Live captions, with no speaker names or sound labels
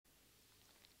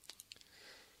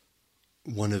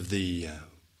one of the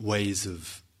ways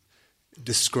of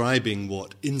describing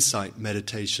what insight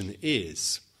meditation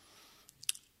is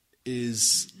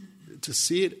to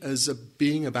see it as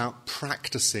being about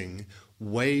practicing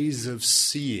ways of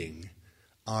seeing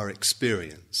our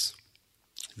experience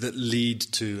that lead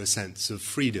to a sense of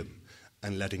freedom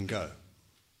and letting go.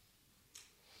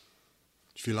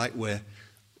 If you like, we're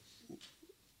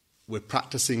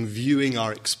practicing viewing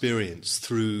our experience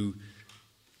through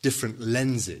different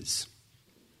lenses.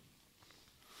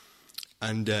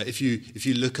 And if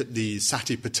you look at the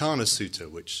Satipatthana Sutta,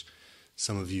 which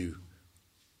some of you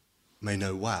may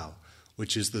know well,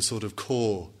 which is the sort of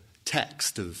core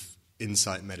text of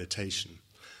insight meditation,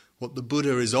 what the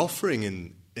Buddha is offering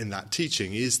in that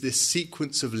teaching is this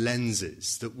sequence of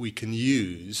lenses that we can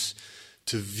use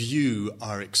to view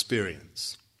our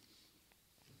experience.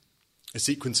 A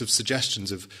sequence of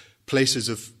suggestions of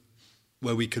places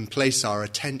where we can place our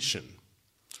attention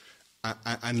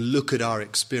and look at our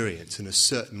experience in a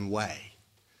certain way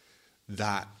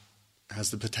that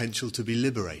has the potential to be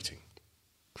liberating.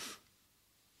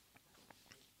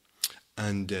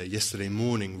 And yesterday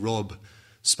morning, Rob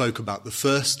spoke about the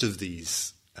first of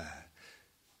these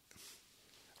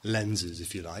lenses,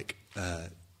 if you like,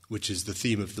 which is the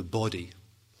theme of the body.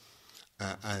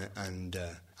 And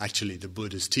actually the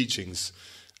Buddha's teachings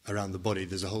around the body,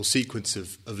 there's a whole sequence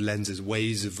of lenses,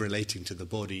 ways of relating to the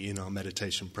body in our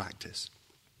meditation practice.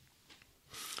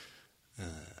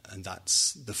 And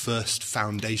that's the first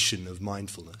foundation of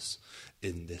mindfulness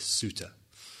in this sutta.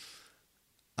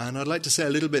 And I'd like to say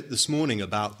a little bit this morning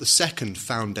about the second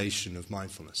foundation of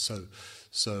mindfulness.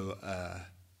 So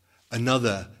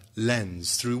another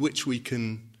lens through which we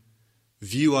can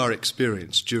view our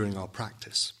experience during our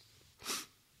practice.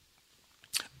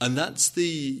 And that's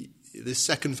this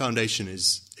second foundation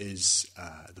is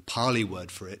the Pali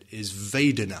word for it is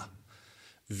Vedana,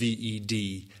 Vedana,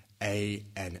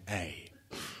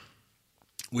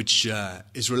 which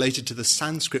is related to the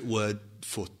Sanskrit word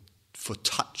for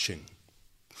touching.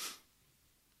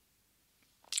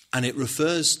 And it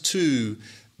refers to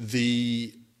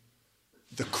the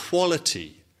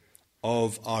quality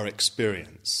of our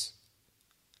experience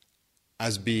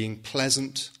as being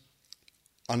pleasant,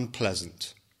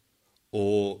 unpleasant,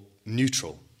 or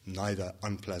neutral, neither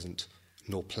unpleasant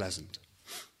nor pleasant.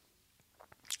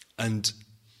 And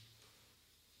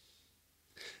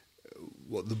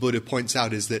what the Buddha points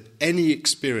out is that any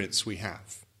experience we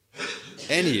have,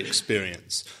 any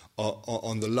experience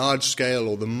on the large scale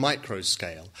or the micro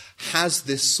scale, has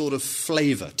this sort of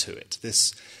flavour to it.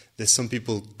 There's some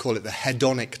people call it the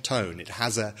hedonic tone. It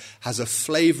has a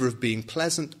flavour of being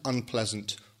pleasant,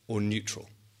 unpleasant, or neutral.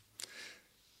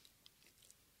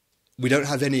 We don't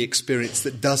have any experience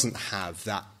that doesn't have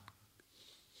that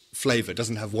flavour,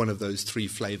 doesn't have one of those three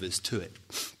flavours to it.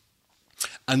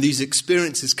 And these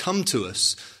experiences come to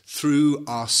us through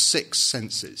our six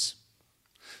senses.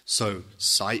 So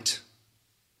sight,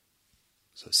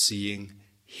 so seeing,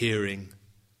 hearing,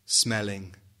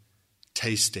 smelling,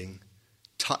 tasting,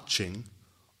 touching,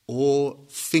 or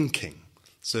thinking.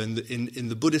 So in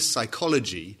the Buddhist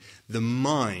psychology, the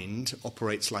mind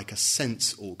operates like a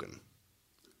sense organ.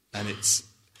 And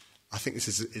I think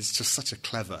it's just such a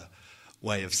clever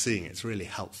way of seeing it. It's really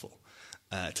helpful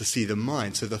to see the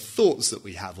mind. So the thoughts that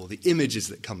we have or the images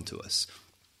that come to us,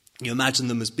 you imagine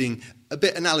them as being a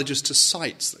bit analogous to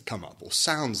sights that come up or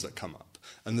sounds that come up.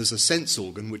 And there's a sense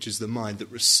organ, which is the mind, that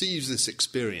receives this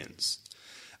experience.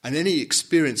 And any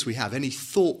experience we have, any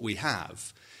thought we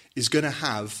have, is going to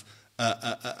have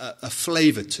a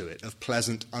flavour to it of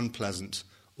pleasant, unpleasant,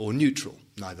 or neutral,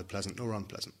 neither pleasant nor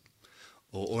unpleasant.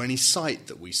 Or any sight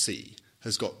that we see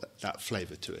has got that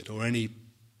flavour to it, or any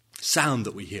sound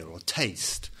that we hear, or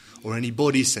taste, or any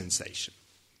body sensation.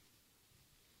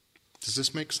 Does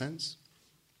this make sense?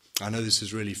 I know this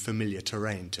is really familiar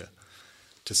terrain to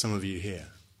some of you here.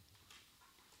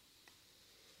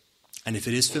 And if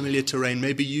it is familiar terrain,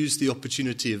 maybe use the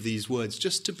opportunity of these words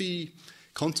just to be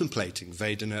contemplating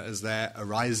Vedana as they're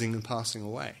arising and passing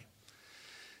away.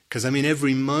 Because,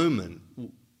 every moment,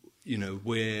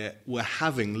 we're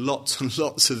having lots and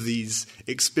lots of these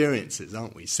experiences,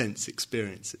 aren't we? Sense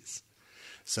experiences.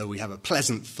 So we have a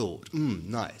pleasant thought,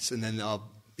 nice, and then our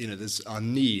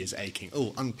knee is aching,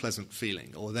 unpleasant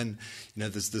feeling. Or then,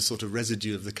 there's the sort of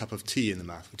residue of the cup of tea in the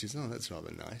mouth, which is, that's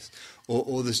rather nice.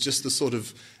 Or there's just the sort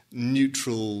of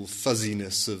neutral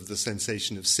fuzziness of the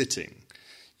sensation of sitting.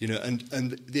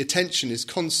 And the attention is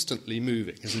constantly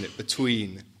moving, isn't it,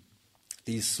 between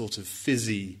these sort of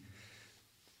fizzy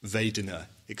Vedana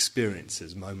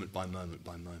experiences, moment by moment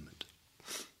by moment.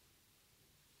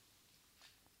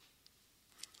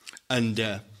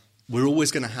 And we're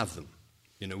always going to have them.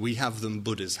 We have them,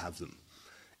 Buddhas have them.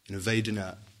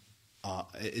 Vedana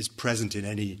is present in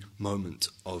any moment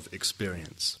of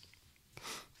experience.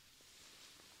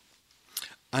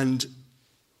 And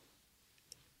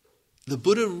the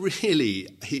Buddha really,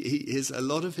 a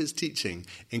lot of his teaching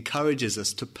encourages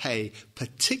us to pay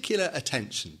particular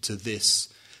attention to this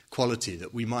quality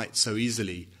that we might so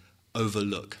easily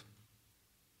overlook.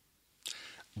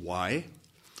 Why?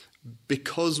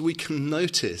 Because we can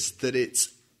notice that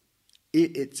it's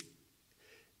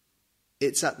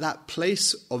at that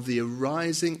place of the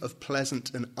arising of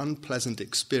pleasant and unpleasant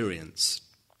experience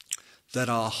that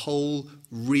our whole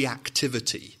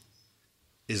reactivity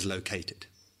is located.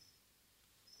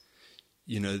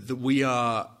 That we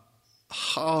are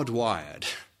hardwired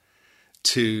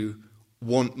to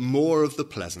want more of the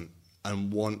pleasant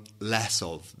and want less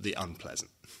of the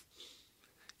unpleasant.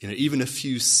 Even a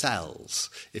few cells,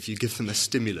 if you give them a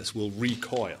stimulus, will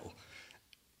recoil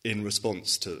in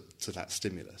response to that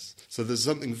stimulus. So there's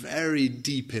something very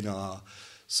deep in our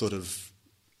sort of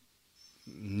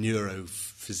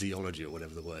neurophysiology, or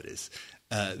whatever the word is,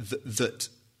 that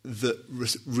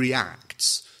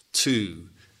reacts to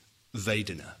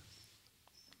Vedana.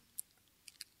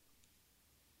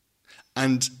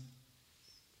 And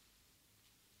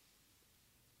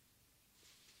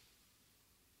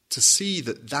to see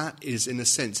that is, in a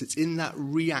sense, it's in that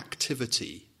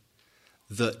reactivity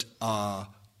that our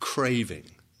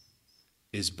craving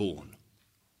is born.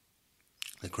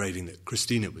 The craving that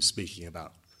Christina was speaking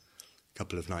about a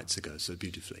couple of nights ago so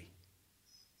beautifully.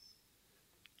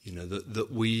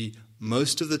 That we,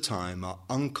 most of the time, are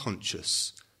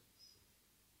unconscious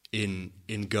in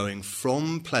going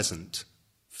from pleasant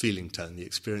feeling tone, the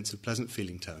experience of pleasant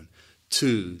feeling tone,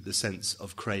 to the sense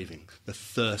of craving, the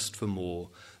thirst for more,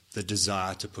 the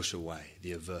desire to push away,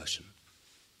 the aversion,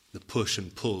 the push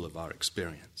and pull of our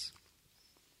experience.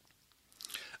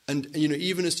 And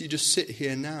even as you just sit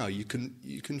here now, you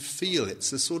can feel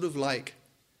it's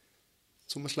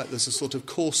almost like there's a sort of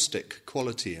caustic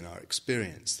quality in our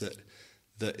experience that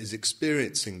is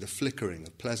experiencing the flickering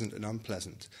of pleasant and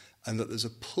unpleasant, and that there's a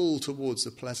pull towards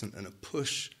the pleasant and a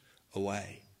push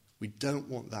away. We don't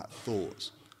want that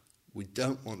thought. We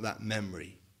don't want that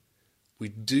memory. We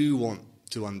do want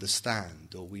to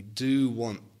understand, or we do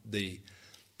want the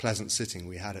pleasant sitting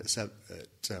we had at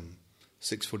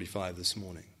 6:45 this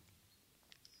morning.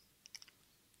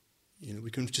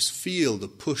 We can just feel the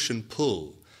push and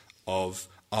pull of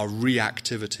our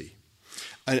reactivity.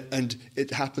 And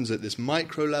it happens at this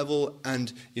micro level,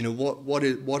 and what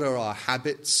are our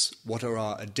habits, what are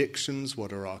our addictions,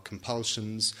 what are our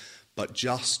compulsions, but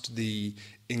just the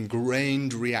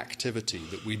ingrained reactivity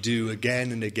that we do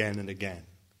again and again and again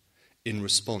in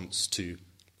response to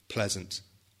pleasant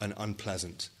and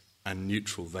unpleasant and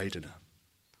neutral Vedana.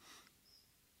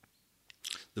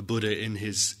 The Buddha, in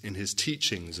his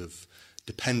teachings of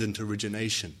dependent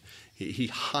origination, he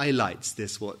highlights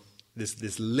this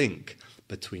link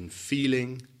between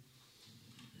feeling,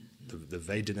 the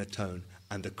Vedana tone,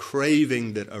 and the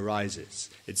craving that arises.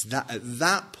 It's at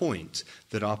that point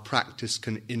that our practice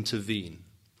can intervene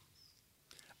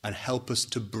and help us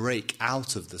to break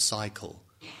out of the cycle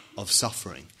of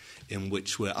suffering in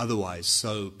which we're otherwise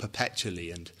so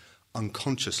perpetually and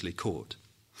unconsciously caught.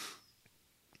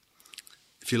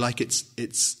 If you like, it's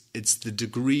the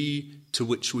degree to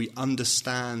which we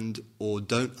understand or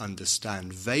don't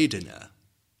understand Vedana,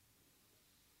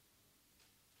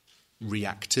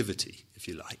 reactivity, if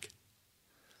you like,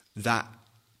 that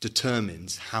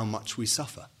determines how much we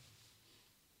suffer.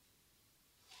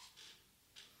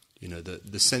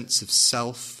 The sense of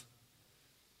self,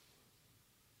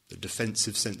 the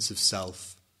defensive sense of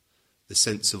self, the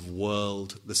sense of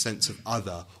world, the sense of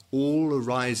other, all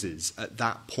arises at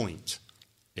that point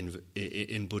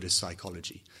in Buddhist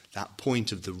psychology, that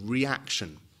point of the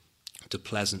reaction to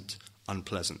pleasant,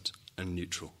 unpleasant, and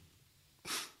neutral.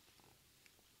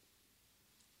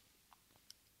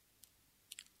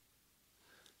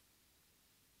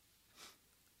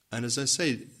 And as I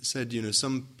said,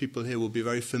 some people here will be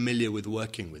very familiar with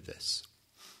working with this.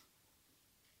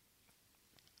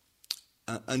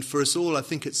 And for us all, I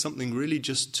think it's something really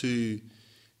just to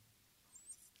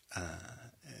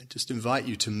just invite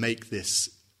you to make this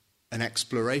an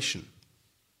exploration.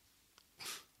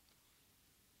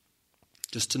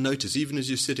 Just to notice, even as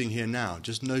you're sitting here now,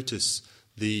 just notice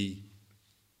the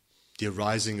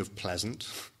arising of pleasant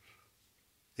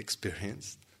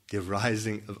experience, the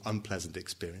arising of unpleasant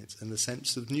experience, and the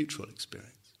sense of neutral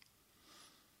experience.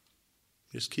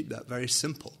 Just keep that very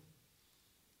simple.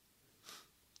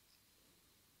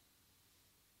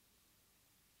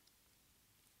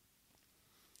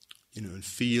 And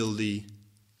feel the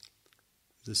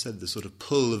as I said, the sort of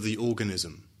pull of the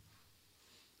organism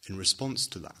in response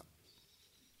to that.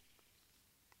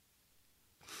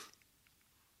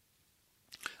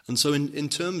 And so in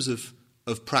terms of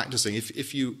practicing,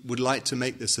 if you would like to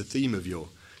make this a theme of your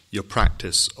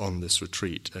practice on this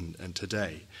retreat and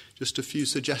today, just a few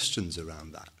suggestions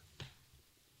around that.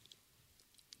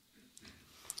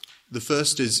 The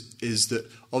first is that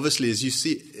obviously as you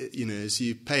see, as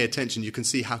you pay attention, you can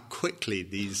see how quickly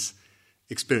these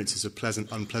experiences of pleasant,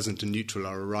 unpleasant and neutral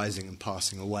are arising and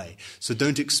passing away. So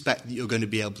don't expect that you're going to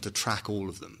be able to track all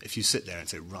of them. If you sit there and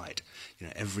say, right,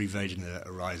 every Vedana that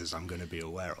arises I'm going to be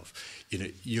aware of,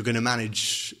 you're going to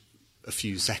manage a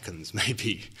few seconds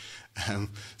maybe.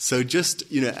 So just,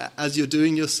 as you're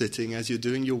doing your sitting, as you're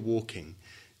doing your walking,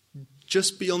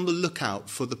 just be on the lookout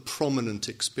for the prominent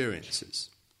experiences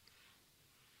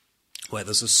where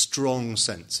there's a strong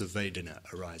sense of Vedana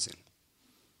arising.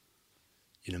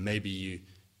 Maybe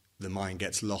the mind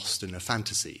gets lost in a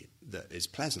fantasy that is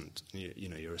pleasant.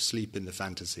 You're asleep in the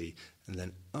fantasy, and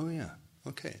then, oh yeah,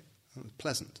 okay, that was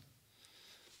pleasant.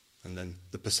 And then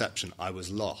the perception, I was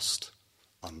lost,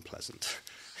 unpleasant.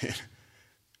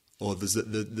 Or there's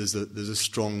a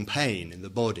strong pain in the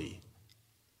body.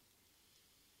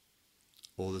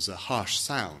 Or there's a harsh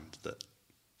sound that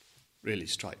really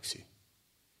strikes you.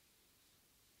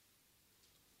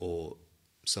 Or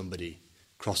somebody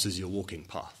crosses your walking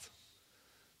path,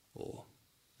 or,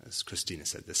 as Christina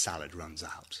said, the salad runs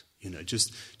out.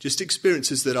 Just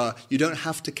experiences that are, you don't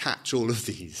have to catch all of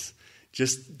these.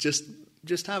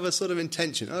 Just have a sort of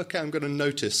intention. Okay, I'm going to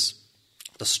notice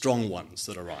the strong ones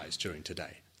that arise during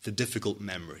today, the difficult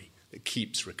memory that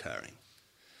keeps recurring,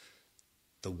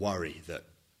 the worry that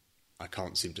I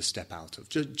can't seem to step out of.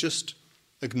 Just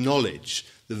acknowledge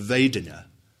the Vedana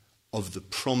of the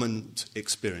prominent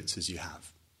experiences you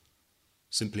have.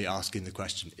 Simply asking the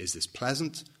question, is this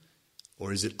pleasant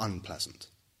or is it unpleasant?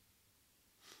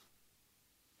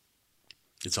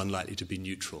 It's unlikely to be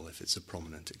neutral if it's a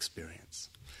prominent experience.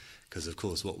 Because, of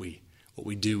course, what we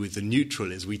do with the neutral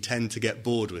is we tend to get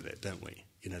bored with it, don't we?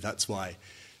 That's why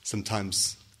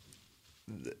sometimes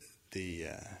the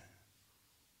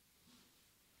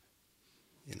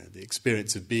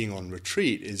experience of being on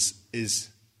retreat is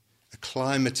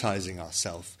acclimatizing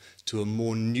ourselves to a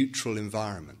more neutral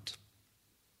environment.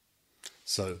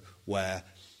 So where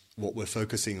what we're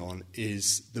focusing on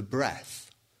is the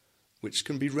breath, which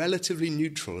can be relatively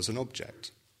neutral as an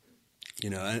object.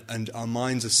 And our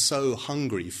minds are so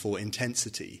hungry for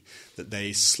intensity that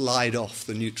they slide off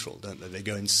the neutral, don't they? They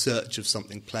go in search of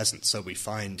something pleasant. So we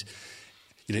find,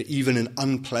 even an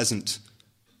unpleasant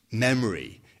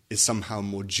memory is somehow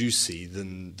more juicy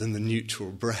than the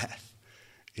neutral breath.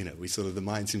 The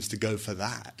mind seems to go for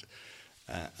that.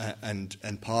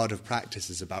 And part of practice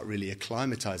is about really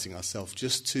acclimatizing ourselves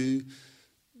just to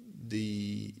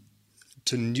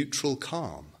neutral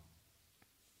calm.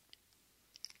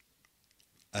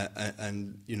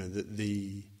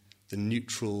 The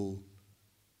neutral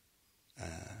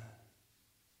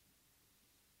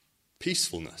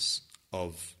peacefulness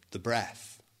of the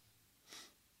breath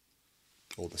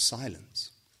or the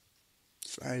silence.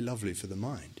 It's very lovely for the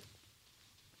mind.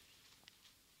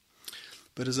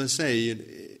 But as I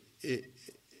say,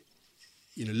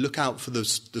 look out for the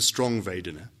strong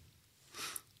Vedana.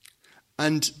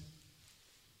 And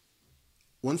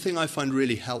one thing I find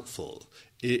really helpful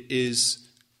is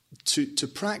to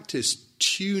practice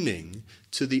tuning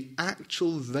to the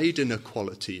actual Vedana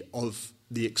quality of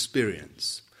the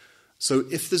experience. So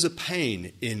if there's a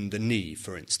pain in the knee,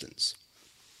 for instance,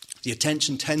 the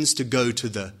attention tends to go to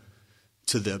the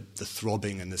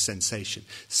throbbing and the sensation.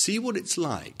 See what it's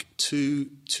like to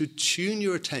tune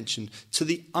your attention to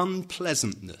the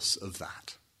unpleasantness of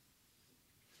that.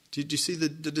 Did you see the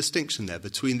distinction there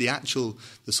between the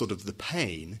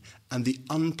pain and the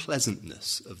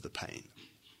unpleasantness of the pain?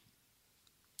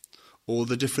 Or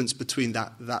the difference between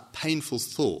that painful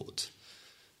thought,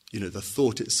 the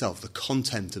thought itself, the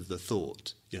content of the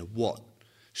thought, what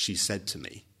she said to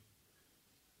me,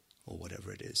 or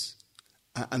whatever it is,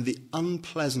 and the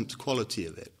unpleasant quality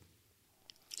of it.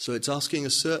 So it's asking a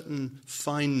certain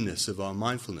fineness of our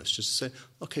mindfulness, just to say,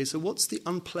 okay, so what's the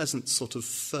unpleasant sort of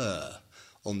fur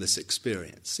on this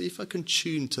experience? See if I can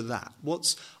tune to that.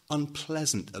 What's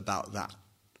unpleasant about that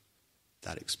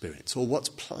experience? Or what's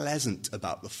pleasant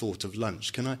about the thought of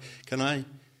lunch? Can I,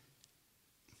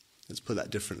 let's put that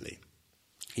differently.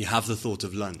 You have the thought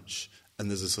of lunch, and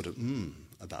there's a sort of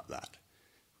about that.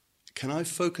 Can I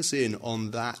focus in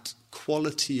on that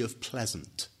quality of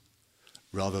pleasant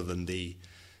rather than the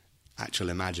actual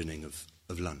imagining of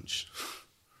lunch?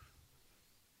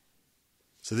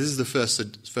 So this is the first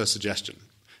suggestion.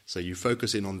 So you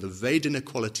focus in on the Vedana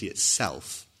quality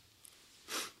itself.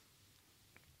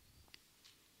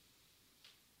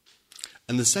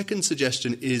 And the second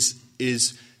suggestion is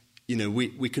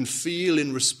we can feel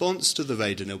in response to the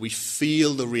Vedana, we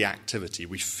feel the reactivity.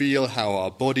 We feel how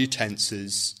our body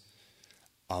tenses,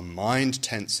 our mind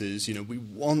tenses. We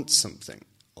want something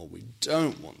or we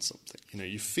don't want something.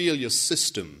 You feel your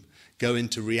system go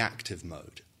into reactive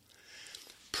mode.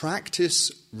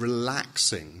 Practice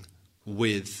relaxing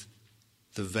with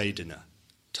the Vedana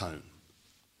tone.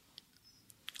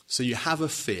 So you have a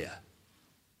fear.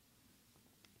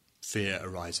 Fear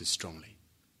arises strongly.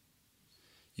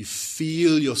 You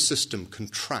feel your system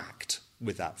contract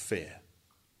with that fear.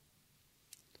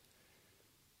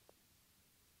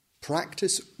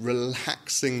 Practice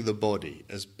relaxing the body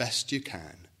as best you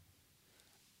can,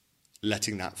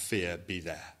 letting that fear be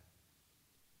there.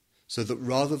 So that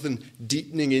rather than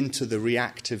deepening into the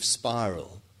reactive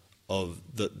spiral of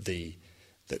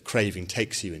that craving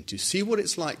takes you into, see what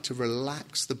it's like to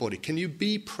relax the body. Can you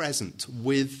be present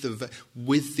with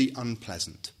the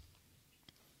unpleasant?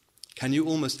 Can you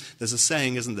almost, there's a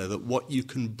saying, isn't there, that what you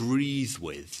can breathe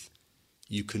with,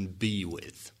 you can be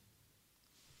with.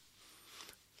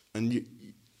 And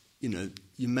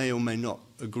you may or may not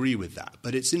agree with that,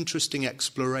 but it's interesting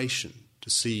exploration to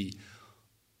see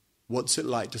what's it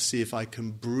like to see if I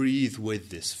can breathe with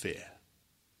this fear.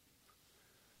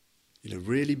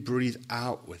 Really breathe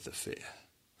out with the fear.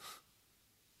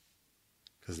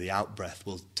 Because the out-breath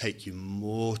will take you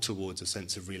more towards a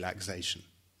sense of relaxation.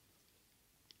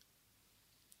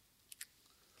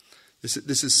 This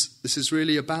is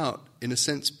really about, in a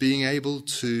sense, being able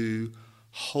to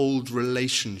hold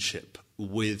relationship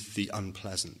with the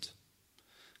unpleasant.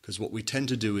 Because what we tend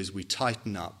to do is we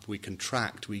tighten up, we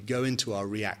contract, we go into our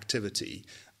reactivity,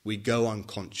 we go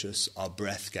unconscious, our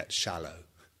breath gets shallow,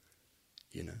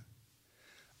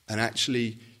 And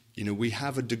actually, we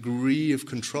have a degree of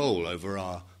control over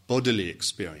our bodily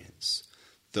experience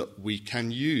that we can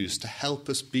use to help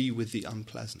us be with the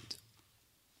unpleasant.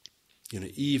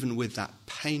 Even with that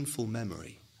painful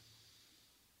memory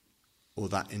or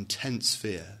that intense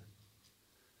fear,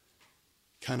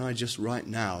 can I just right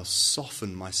now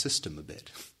soften my system a bit?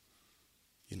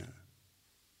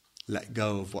 Let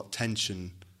go of what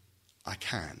tension I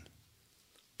can.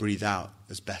 Breathe out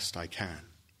as best I can.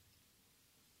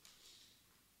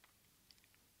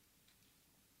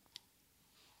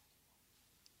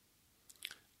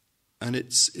 And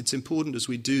it's important as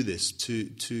we do this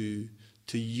to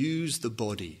use the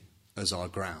body as our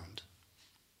ground.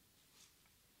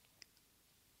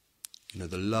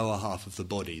 The lower half of the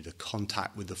body, the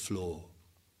contact with the floor,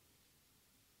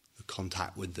 the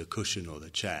contact with the cushion or the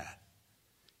chair.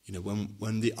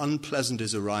 When the unpleasant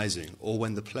is arising or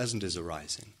when the pleasant is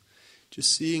arising,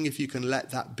 just seeing if you can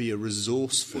let that be a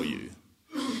resource for you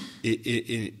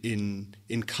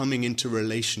in coming into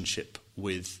relationship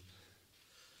with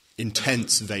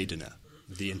intense Vedana,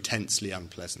 the intensely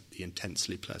unpleasant, the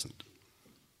intensely pleasant.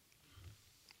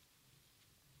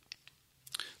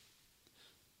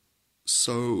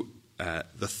 So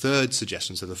the third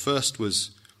suggestion, so the first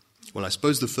was, I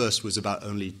suppose the first was about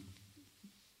only,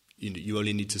 you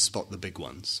only need to spot the big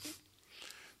ones.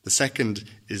 The second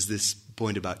is this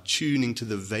point about tuning to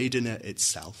the Vedana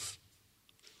itself,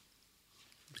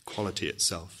 the quality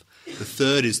itself. The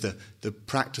third is the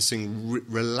practicing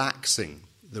relaxing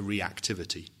the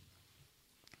reactivity.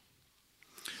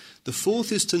 The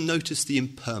fourth is to notice the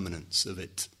impermanence of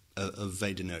it, of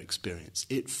Vedana experience.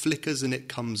 It flickers and it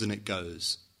comes and it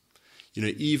goes.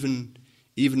 Even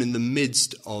in the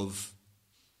midst of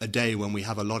a day when we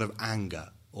have a lot of anger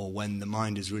or when the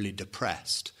mind is really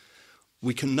depressed,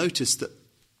 we can notice that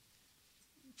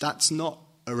that's not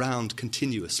around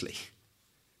continuously.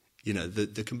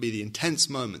 There can be the intense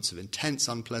moments of intense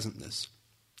unpleasantness.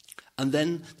 And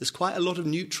then there's quite a lot of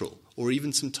neutral, or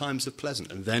even some times of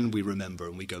pleasant. And then we remember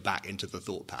and we go back into the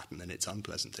thought pattern and it's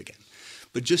unpleasant again.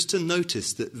 But just to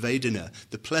notice that Vedana,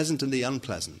 the pleasant and the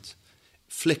unpleasant,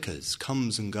 flickers,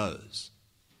 comes and goes.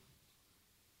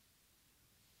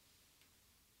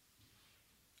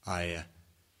 I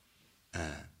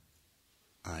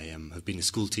have been a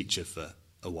school teacher for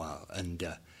a while, and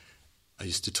I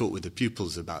used to talk with the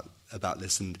pupils about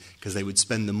this, and because they would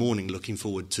spend the morning looking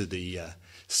forward to the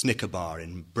Snicker bar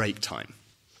in break time,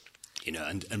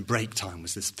 and break time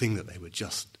was this thing that they were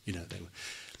just, they were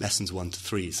lessons 1 to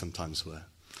 3 sometimes were,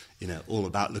 all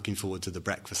about looking forward to the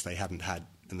breakfast they hadn't had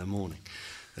in the morning,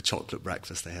 the chocolate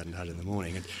breakfast they hadn't had in the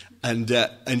morning, and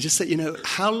just say,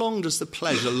 how long does the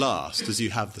pleasure last as you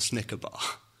have the Snicker bar?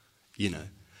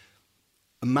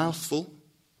 A mouthful,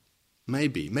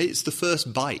 maybe it's the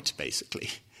first bite, basically.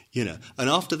 And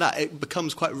after that it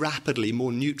becomes quite rapidly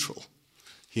more neutral,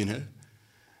 and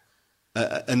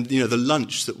the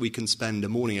lunch that we can spend a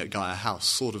morning at Gaia House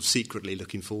sort of secretly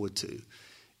looking forward to,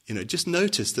 just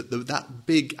notice that that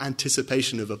big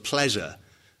anticipation of a pleasant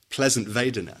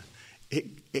Vedana,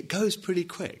 it goes pretty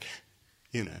quick,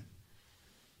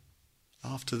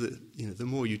 After the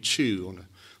more you chew on a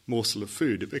morsel of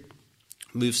food, it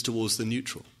moves towards the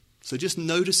neutral. So just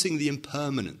noticing the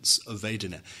impermanence of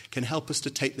Vedana can help us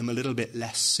to take them a little bit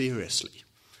less seriously,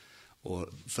 or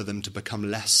for them to become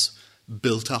less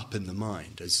built up in the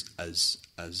mind as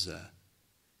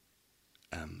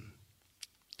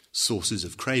sources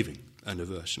of craving and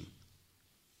aversion.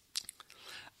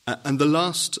 And the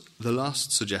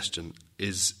last suggestion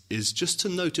is just to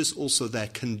notice also their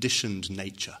conditioned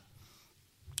nature.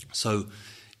 So,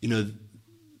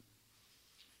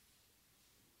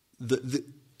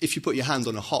 if you put your hands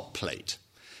on a hot plate,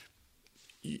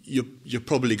 you're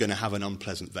probably going to have an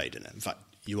unpleasant Vedana. In fact,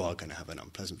 you are going to have an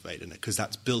unpleasant Vedana because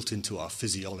that's built into our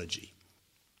physiology.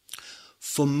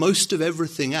 For most of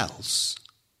everything else,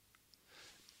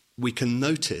 we can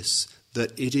notice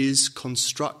that it is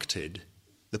constructed,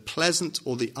 the pleasant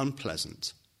or the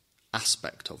unpleasant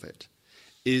aspect of it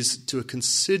is to a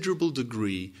considerable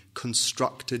degree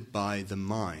constructed by the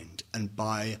mind and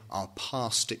by our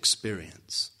past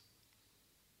experience.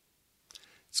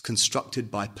 It's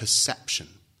constructed by perception.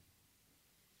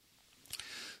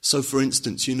 So, for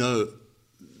instance, the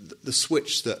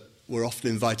switch that we're often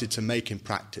invited to make in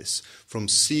practice from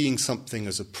seeing something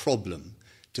as a problem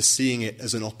to seeing it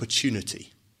as an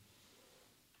opportunity.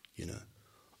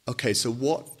 Okay, so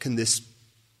what can this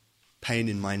pain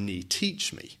in my knee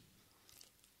teach me?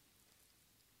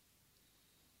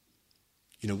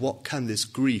 What can this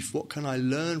grief, what can I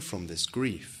learn from this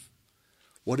grief?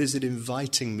 What is it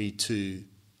inviting me to?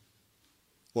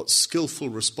 What skillful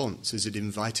response is it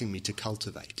inviting me to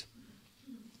cultivate?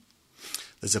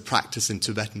 There's a practice in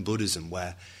Tibetan Buddhism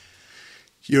where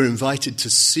you're invited to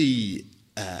see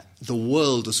the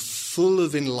world as full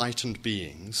of enlightened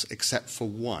beings except for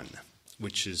one,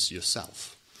 which is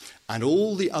yourself. And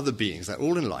all the other beings, they're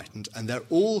all enlightened, and they're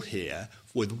all here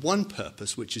with one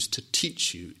purpose, which is to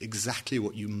teach you exactly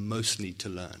what you most need to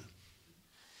learn.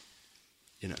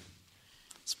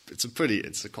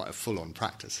 It's quite a full-on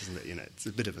practice, isn't it? It's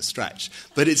a bit of a stretch,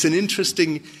 but it's an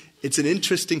interesting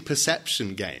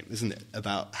perception game, isn't it?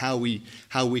 About how we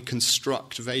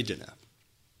construct Vedana,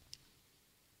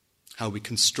 how we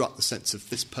construct the sense of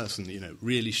this person,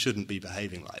 really shouldn't be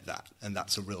behaving like that, and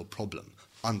that's a real problem.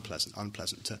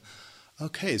 Unpleasant.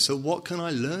 Okay, so what can I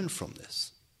learn from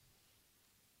this?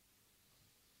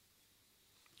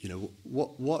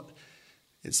 What?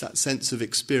 It's that sense of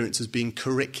experience as being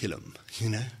curriculum,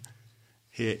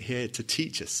 here to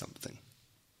teach us something.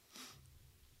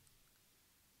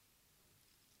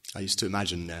 I used to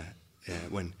imagine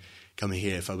when coming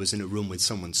here, if I was in a room with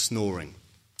someone snoring,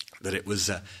 that it was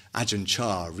Ajahn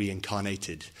Chah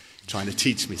reincarnated, trying to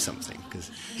teach me something, because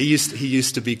he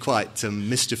used to be quite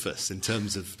mischievous in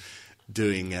terms of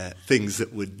doing things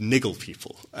that would niggle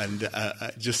people, and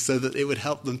just so that it would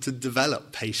help them to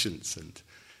develop patience and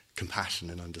compassion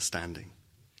and understanding.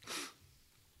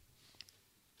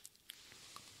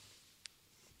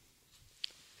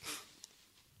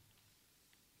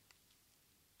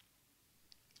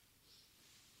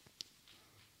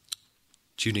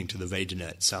 Tuning to the Vedana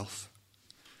itself,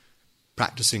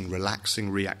 practicing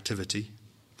relaxing reactivity,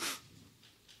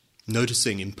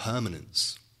 noticing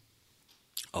impermanence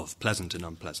of pleasant and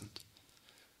unpleasant,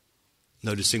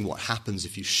 noticing what happens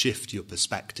if you shift your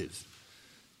perspective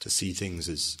to see things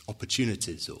as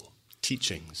opportunities or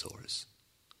teachings, or as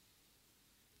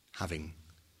having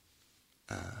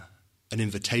an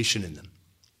invitation in them.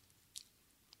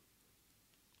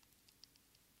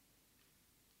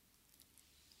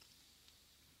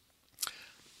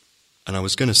 And I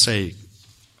was going to say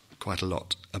quite a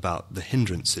lot about the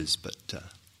hindrances, but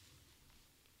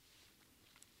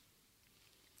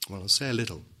I'll say a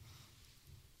little.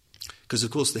 Because,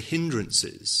 of course, the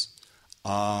hindrances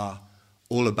are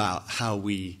all about how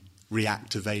we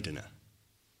react to Vedana.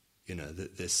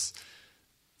 This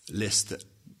list that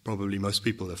probably most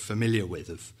people are familiar with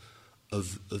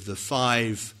of the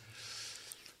 5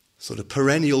 sort of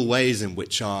perennial ways in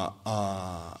which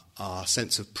our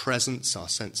sense of presence, our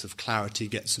sense of clarity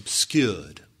gets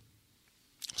obscured.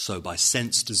 So by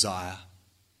sense desire,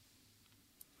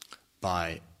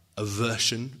 by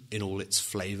aversion in all its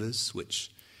flavors,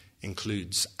 which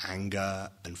includes anger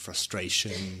and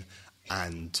frustration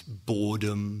and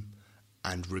boredom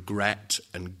and regret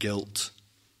and guilt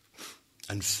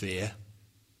and fear,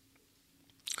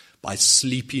 by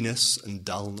sleepiness and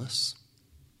dullness,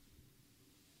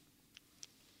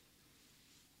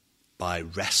 by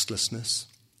restlessness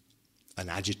and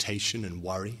agitation and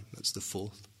worry. That's the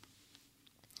fourth.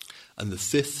 And the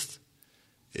fifth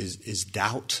is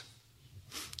doubt,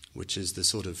 which is the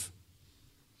sort of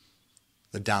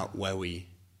the doubt where we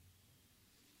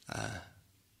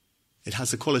it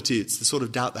has a quality, it's the sort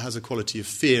of doubt that has a quality of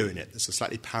fear in it. There's a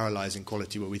slightly paralyzing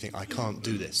quality where we think, I can't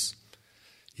do this.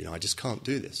 I just can't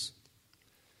do this.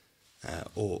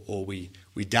 Or we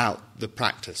doubt the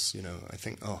practice. I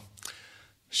think,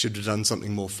 should have done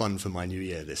something more fun for my new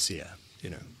year this year.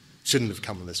 Shouldn't have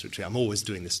come on this retreat. I'm always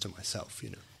doing this to myself.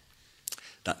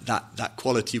 That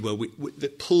quality where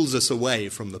that pulls us away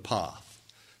from the path.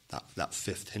 That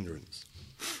fifth hindrance.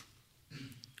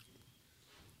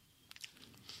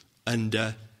 And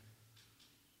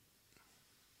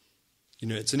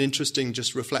it's an interesting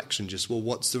just reflection.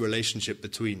 What's the relationship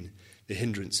between the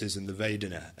hindrances and the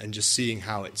Vedana, and just seeing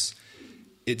how it's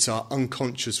our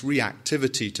unconscious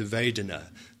reactivity to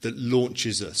Vedana that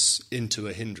launches us into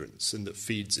a hindrance and that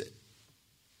feeds it.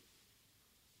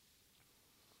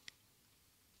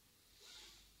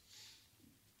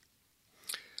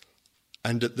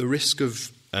 And at the risk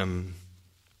of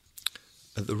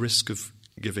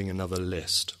giving another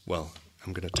list, well,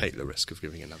 I'm going to take the risk of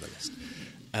giving another list.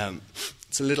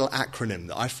 It's a little acronym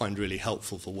that I find really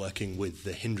helpful for working with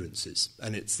the hindrances,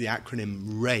 and it's the acronym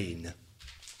RAIN,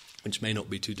 which may not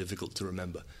be too difficult to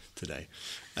remember today.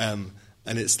 And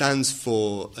it stands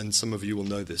for, and some of you will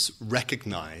know this,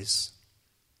 recognize,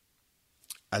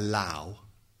 allow,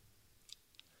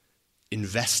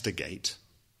 investigate,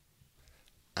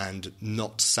 and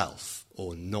not self,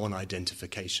 or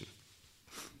non-identification.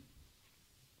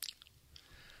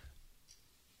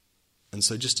 And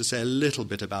so just to say a little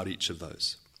bit about each of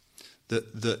those,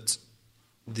 that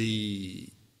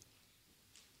the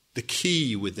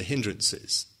key with the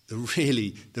hindrances, the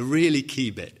really key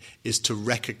bit is to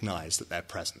recognize that they're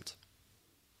present.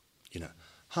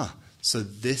 So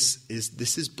this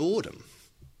is boredom,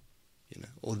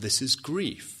 or this is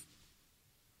grief,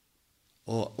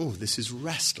 or this is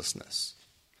restlessness,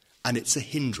 and it's a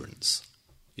hindrance.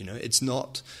 It's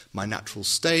not my natural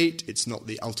state. It's not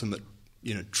the ultimate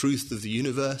truth of the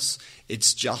universe.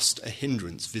 It's just a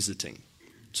hindrance visiting.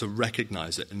 To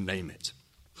recognize it and name it.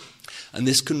 And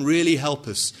this can really help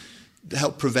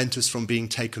prevent us from being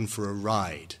taken for a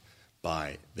ride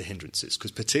by the hindrances,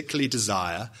 because particularly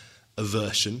desire,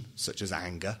 aversion, such as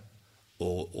anger,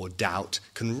 or doubt,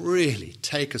 can really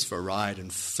take us for a ride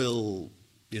and fill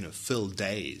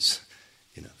days,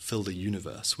 fill the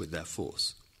universe with their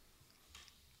force.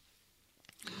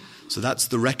 So that's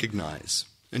the recognize.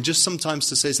 And just sometimes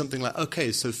to say something like,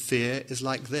 okay, so fear is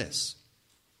like this.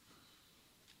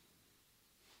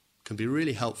 Can be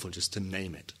really helpful just to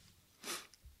name it.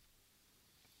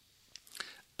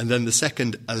 And then the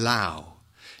second, allow.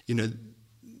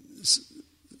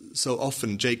 So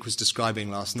often Jake was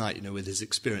describing last night, with his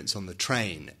experience on the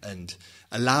train and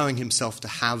allowing himself to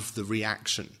have the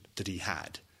reaction that he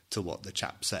had to what the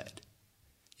chap said.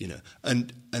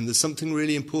 And there's something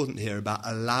really important here about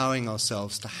allowing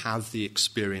ourselves to have the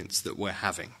experience that we're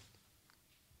having.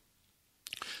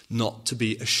 Not to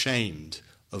be ashamed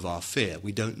of our fear.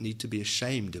 We don't need to be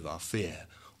ashamed of our fear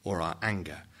or our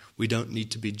anger. We don't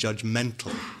need to be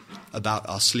judgmental about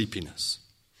our sleepiness.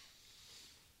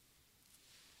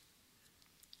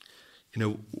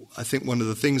 I think one of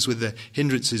the things with the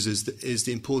hindrances is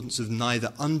the importance of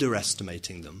neither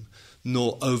underestimating them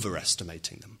nor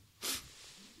overestimating them.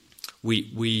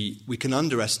 We can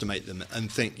underestimate them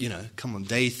and think, come on,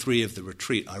 day 3 of the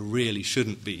retreat, I really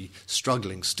shouldn't be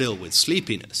struggling still with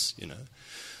sleepiness,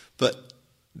 But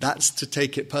that's to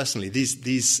take it personally.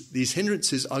 These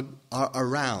hindrances are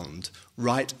around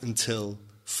right until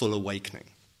full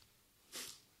awakening,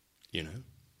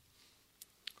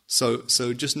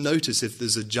 So just notice if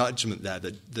there's a judgment there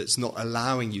that's not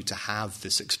allowing you to have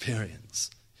this experience,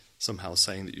 somehow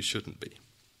saying that you shouldn't be.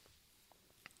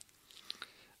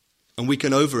 And we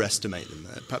can overestimate them.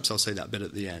 Perhaps I'll say that bit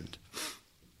at the end.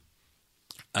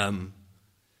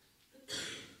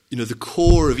 The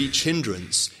core of each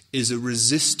hindrance is a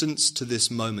resistance to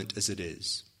this moment as it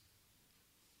is.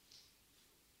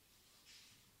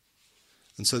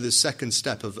 And so this second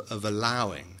step of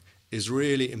allowing is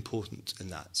really important in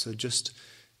that. So just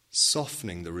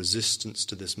softening the resistance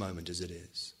to this moment as it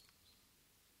is.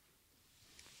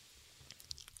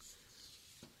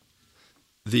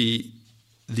 The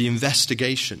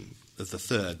investigation of the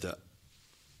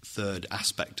third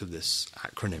aspect of this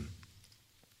acronym.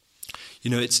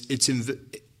 It's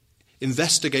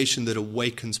investigation that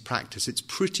awakens practice. It's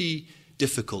pretty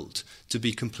difficult to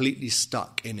be completely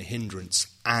stuck in a hindrance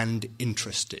and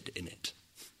interested in it.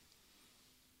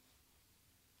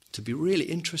 to be really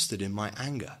interested in my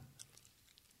anger,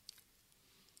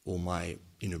 or my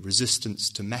resistance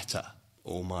to metta,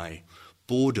 or my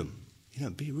boredom.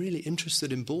 Be really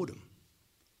interested in boredom.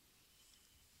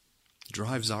 It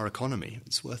drives our economy.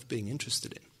 It's worth being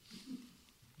interested in.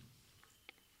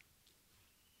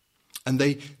 And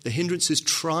the hindrances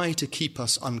try to keep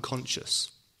us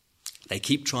unconscious. They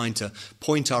keep trying to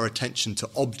point our attention to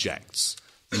objects,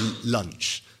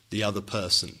 lunch, the other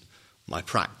person, my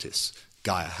practice,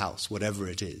 Gaia House, whatever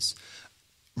it is,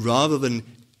 rather than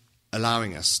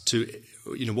allowing us to,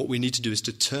 what we need to do is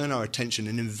to turn our attention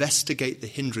and investigate the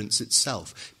hindrance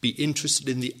itself, be interested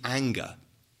in the anger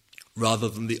rather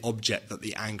than the object that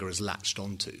the anger has latched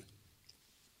onto.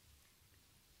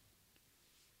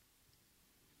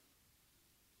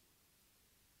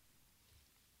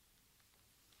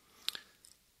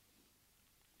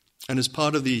 And as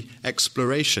part of the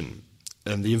exploration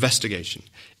and the investigation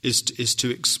is to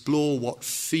explore what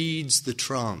feeds the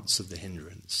trance of the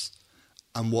hindrance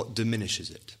and what diminishes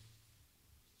it.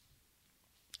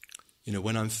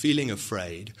 When I'm feeling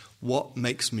afraid, what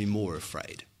makes me more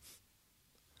afraid?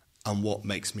 And what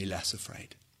makes me less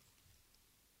afraid?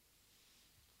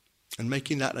 And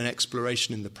making that an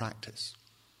exploration in the practice.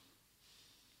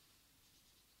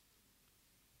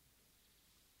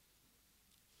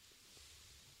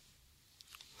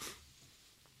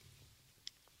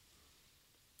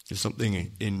 There's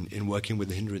something in working with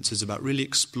the hindrances about really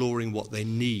exploring what they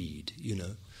need,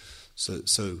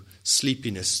 So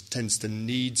sleepiness tends to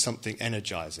need something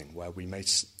energizing, where we may,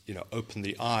 open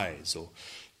the eyes, or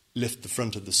lift the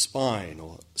front of the spine,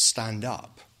 or stand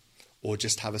up, or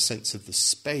just have a sense of the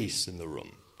space in the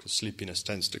room, because sleepiness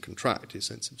tends to contract a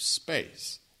sense of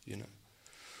space,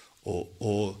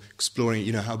 Or exploring,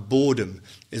 how boredom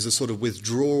is a sort of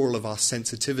withdrawal of our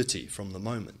sensitivity from the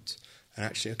moment. And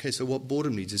actually, okay, so what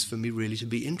boredom needs is for me really to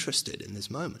be interested in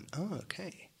this moment. Oh,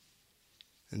 okay.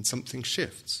 And something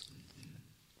shifts.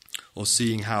 Or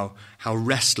seeing how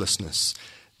restlessness,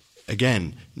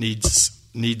 again, needs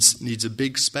a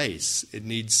big space. It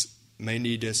may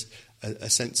need a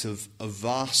sense of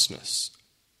vastness.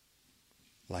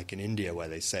 Like in India, where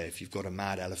they say, if you've got a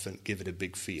mad elephant, give it a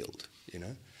big field,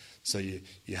 So you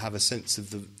have a sense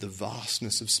of the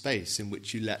vastness of space in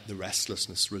which you let the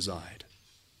restlessness reside.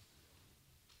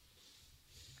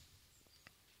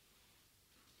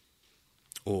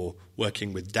 Or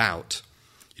working with doubt,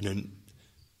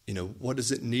 what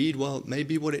does it need? Well,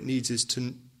 maybe what it needs is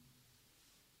to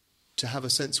have a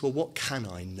sense, well, what can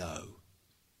I know?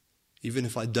 Even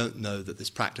if I don't know that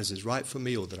this practice is right for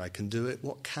me or that I can do it,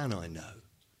 what can I know?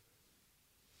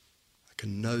 I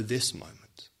can know this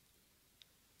moment.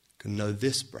 I can know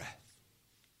this breath.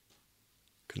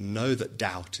 I can know that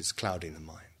doubt is clouding the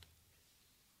mind.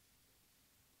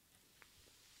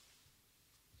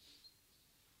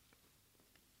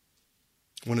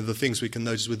 One of the things we can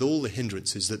notice with all the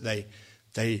hindrances is that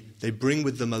they bring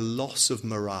with them a loss of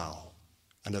morale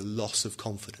and a loss of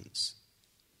confidence.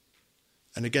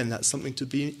 And again, that's something to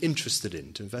be interested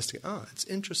in, to investigate. It's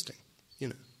interesting.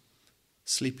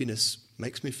 Sleepiness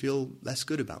makes me feel less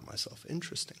good about myself.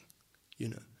 Interesting.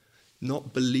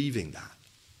 Not believing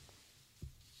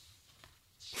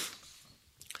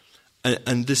that.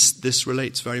 And this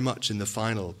relates very much in the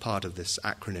final part of this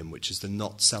acronym, which is the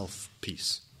not self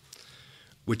piece.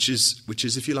 Which is,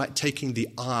 if you like, taking the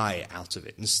I out of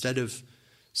it. Instead of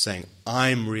saying,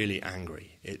 I'm really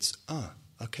angry, it's,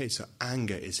 okay, so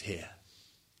anger is here.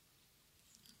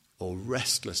 Or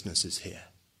restlessness is here.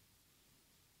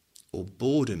 Or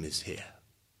boredom is here.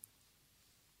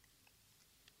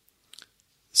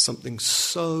 Something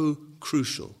so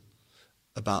crucial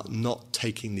about not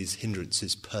taking these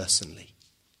hindrances personally.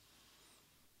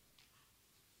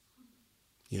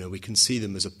 We can see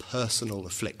them as a personal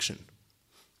affliction.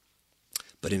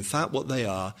 But in fact, what they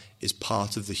are is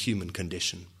part of the human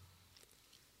condition.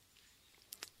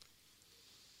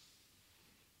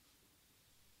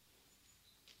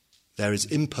 They're as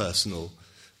impersonal,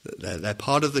 they're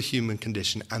part of the human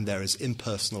condition, and they're as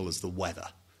impersonal as the weather,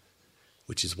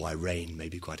 which is why RAIN may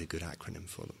be quite a good acronym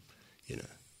for them.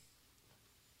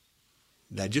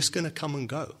 They're just going to come and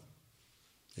go,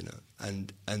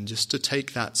 and just to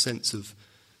take that sense of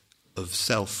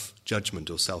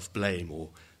self-judgment or self-blame or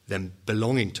them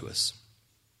belonging to us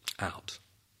out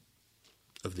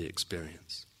of the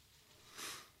experience.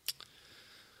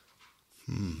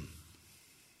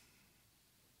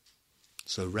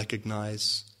 So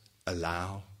recognize,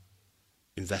 allow,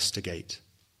 investigate,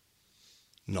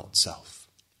 not self,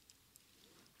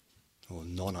 or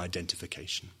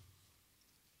non-identification.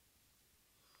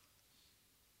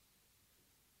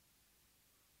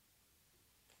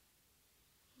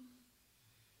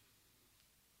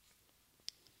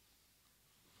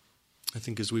 I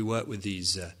think as we work with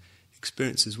these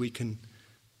experiences, we can,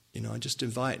 I just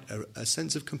invite a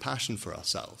sense of compassion for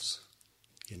ourselves,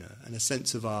 and a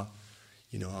sense of our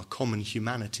common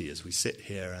humanity as we sit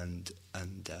here and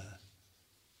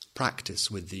practice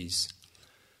with these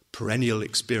perennial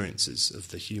experiences of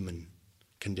the human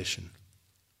condition.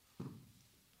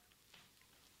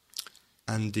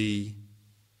 And the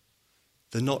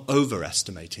not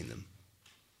overestimating them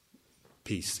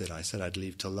piece that I said I'd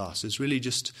leave till last is really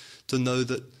just to know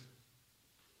that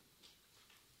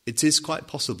it is quite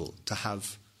possible to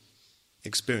have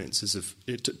experiences of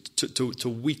to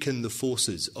weaken the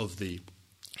forces of the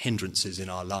hindrances in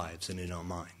our lives and in our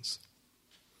minds,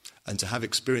 and to have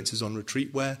experiences on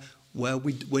retreat where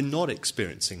we're not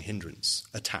experiencing hindrance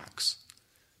attacks.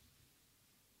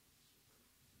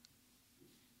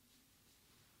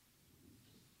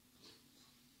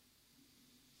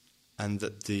 And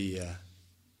that the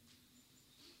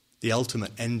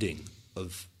ultimate ending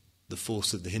of the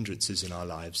force of the hindrances in our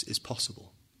lives is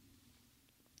possible.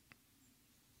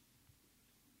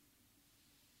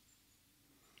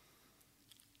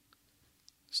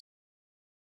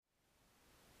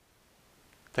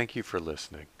 Thank you for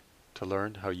listening. To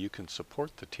learn how you can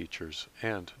support the teachers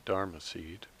and Dharma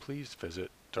Seed, please visit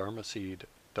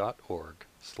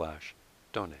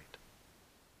dharmaseed.org/donate.